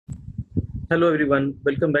Hello everyone,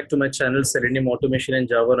 welcome back to my channel Selenium Automation and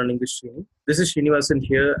Java Running with Srini. This is Srinivasan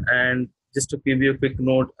here, and just to give you a quick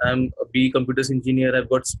note, I'm a B computers engineer. I've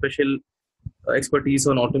got special expertise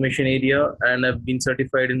on automation area, and I've been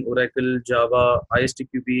certified in Oracle, Java,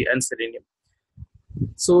 ISTQB and Selenium.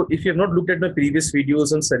 So if you have not looked at my previous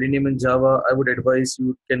videos on Selenium and Java, I would advise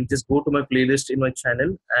you can just go to my playlist in my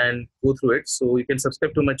channel and go through it. So you can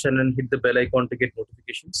subscribe to my channel and hit the bell icon to get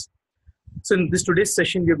notifications. So in this today's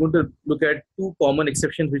session, we are going to look at two common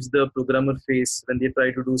exceptions which the programmer face when they try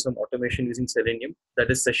to do some automation using Selenium. That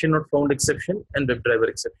is SessionNotFoundException and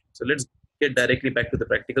WebDriverException. So let's get directly back to the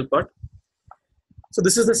practical part. So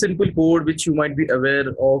this is the simple code which you might be aware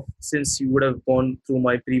of since you would have gone through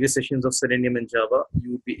my previous sessions of Selenium and Java.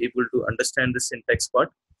 You would be able to understand the syntax part.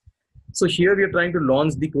 So here we are trying to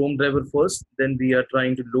launch the Chrome driver first, then we are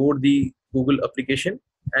trying to load the Google application,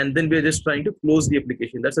 and then we are just trying to close the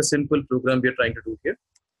application. That's a simple program we are trying to do here.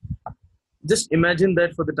 Just imagine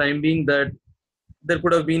that for the time being that there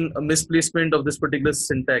could have been a misplacement of this particular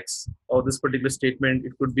syntax or this particular statement.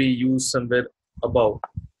 It could be used somewhere above,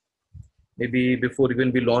 maybe before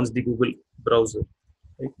even we launch the Google browser,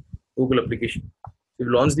 right? Google application. We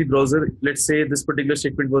launch the browser. Let's say this particular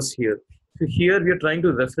statement was here. So here we are trying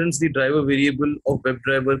to reference the driver variable of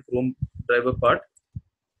WebDriver Chrome driver part.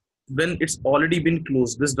 When it's already been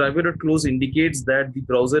closed, this driver.close indicates that the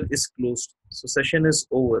browser is closed. So session is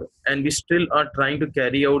over, and we still are trying to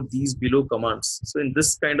carry out these below commands. So in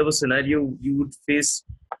this kind of a scenario, you would face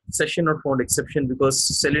SessionNotFoundException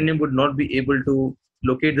because Selenium would not be able to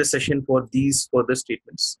locate the session for these further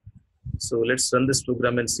statements. So let's run this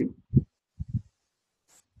program and see.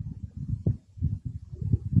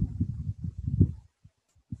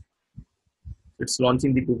 It's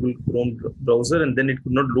launching the Google Chrome browser, and then it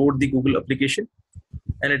could not load the Google application,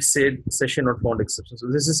 and it said session not found exception. So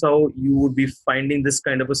this is how you would be finding this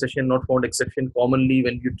kind of a session not found exception commonly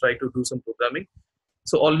when you try to do some programming.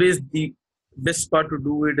 So always the best part to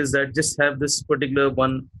do it is that just have this particular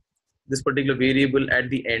variable at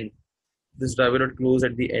the end, this driver.close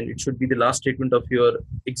at the end. It should be the last statement of your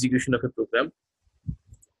execution of a program.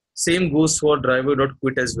 Same goes for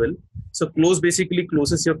driver.quit as well. So close basically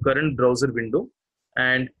closes your current browser window,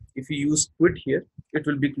 and if you use quit here, it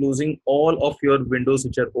will be closing all of your windows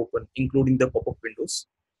which are open, including the pop-up windows.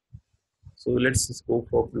 So let's just go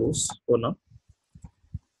for close for now.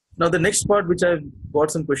 Now the next part, which I've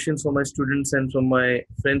got some questions from my students and from my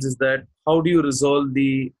friends, is that how do you resolve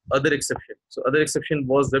the other exception? So other exception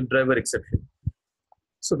was WebDriverException.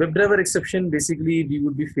 So WebDriverException basically we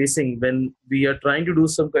would be facing when we are trying to do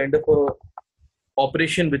some kind of a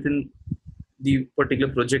operation within the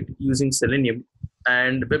particular project using Selenium,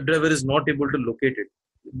 and WebDriver is not able to locate it.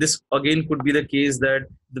 This again could be the case that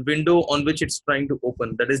the window on which it's trying to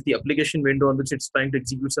open, that is the application window on which it's trying to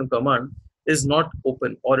execute some command, is not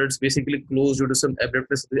open, or it's basically closed due to some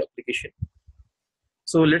abruptness of the application.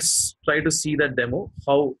 So let's try to see that demo,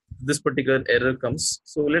 how this particular error comes.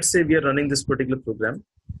 So let's say we are running this particular program,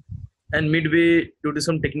 and midway, due to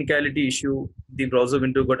some technicality issue, the browser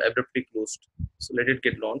window got abruptly closed. So let it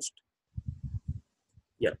get launched.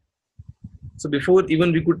 Yeah. So before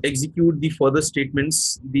even we could execute the further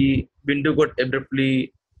statements, the window got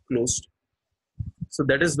abruptly closed. So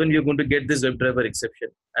that is when we are going to get this WebDriver exception,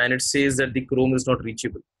 and it says that the Chrome is not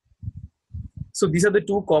reachable. So these are the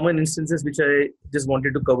two common instances which I just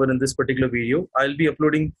wanted to cover in this particular video. I'll be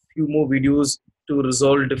uploading few more videos to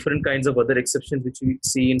resolve different kinds of other exceptions which we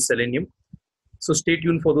see in Selenium. So stay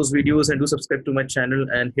tuned for those videos, and do subscribe to my channel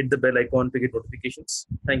and hit the bell icon to get notifications.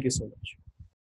 Thank you so much.